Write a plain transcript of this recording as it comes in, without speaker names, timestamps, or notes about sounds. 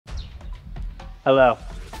Hello,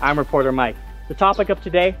 I'm reporter Mike. The topic of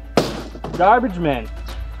today, garbage men.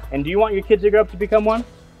 And do you want your kids to grow up to become one?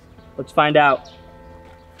 Let's find out.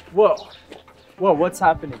 Whoa, what's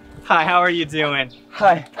happening? Hi, how are you doing?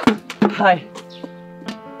 Hi.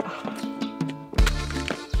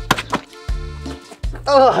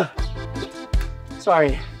 Ugh.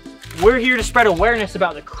 Sorry. We're here to spread awareness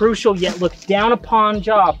about the crucial yet looked down upon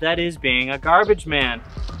job that is being a garbage man.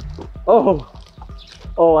 Oh,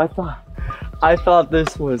 I thought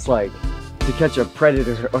this was like to catch a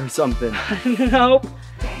predator or something. Nope.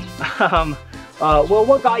 Well,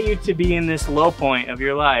 what got you to be in this low point of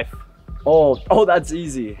your life? Oh, that's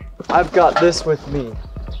easy. I've got this with me.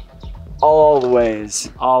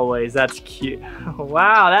 Always. Always, that's cute.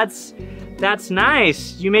 Wow, that's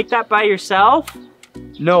nice. You make that by yourself?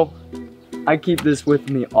 No, I keep this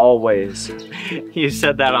with me always. You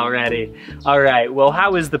said that already. All right, well,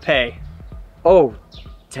 how is the pay? Oh,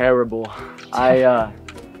 terrible. I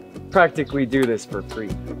practically do this for free.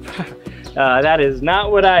 That is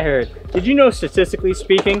not what I heard. Did you know, statistically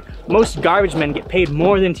speaking, most garbage men get paid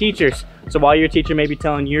more than teachers? So while your teacher may be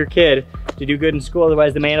telling your kid to do good in school,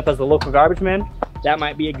 otherwise they may end up as the local garbage man, that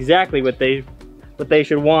might be exactly what they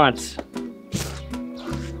should want.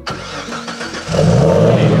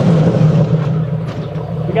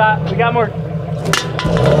 We got more.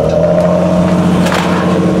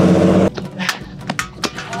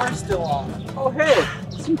 Car's still on. Oh hey,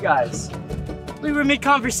 it's you guys. We were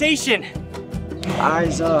mid-conversation.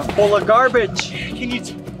 Eyes full of garbage. Can you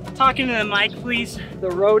talk into the mic, please? The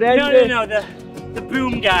road ended. No, the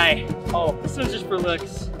boom guy. Oh, This one's just for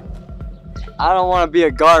looks. I don't want to be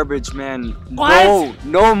a garbage man. What?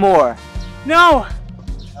 No more. No.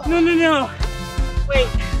 Wait.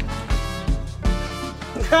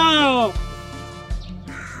 No.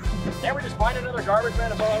 Can't we just find another garbage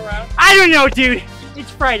man to follow around? I don't know, dude.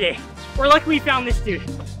 It's Friday. We're lucky we found this dude.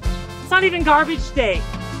 It's not even garbage day.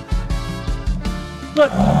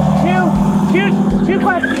 Look, two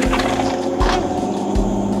questions.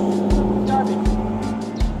 Garbage.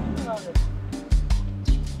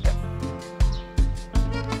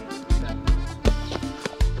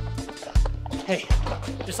 Hey,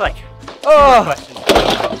 just like two questions.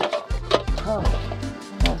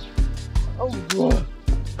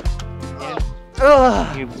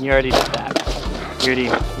 You already did that. You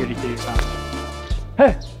already did your time.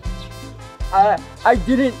 Hey, I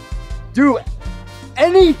didn't do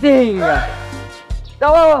anything.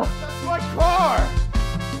 Oh. That's my car!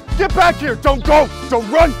 Get back here! Don't go! Don't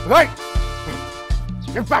run! Hey!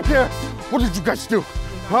 Get back here! What did you guys do?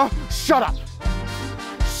 Huh? Shut up!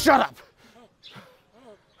 Shut up!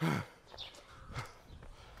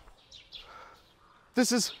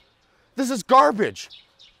 This is garbage.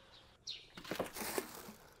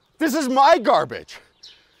 This is my garbage.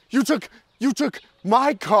 You took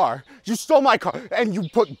my car, you stole my car, and you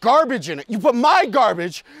put garbage in it. You put my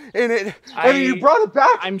garbage in it, and then you brought it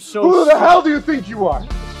back? I'm so Who the sorry. hell do you think you are?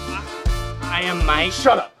 I am Mike.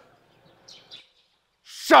 Shut up.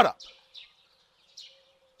 Shut up.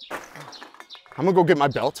 I'm gonna go get my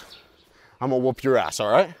belt. I'm gonna whoop your ass,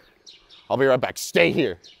 all right? I'll be right back. Stay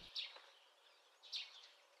here.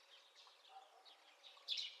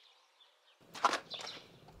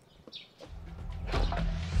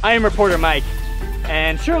 I am reporter Mike,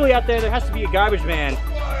 and surely out there has to be a garbage man.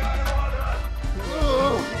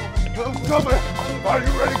 I'm coming. Are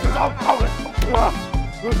you ready? Because I'm coming.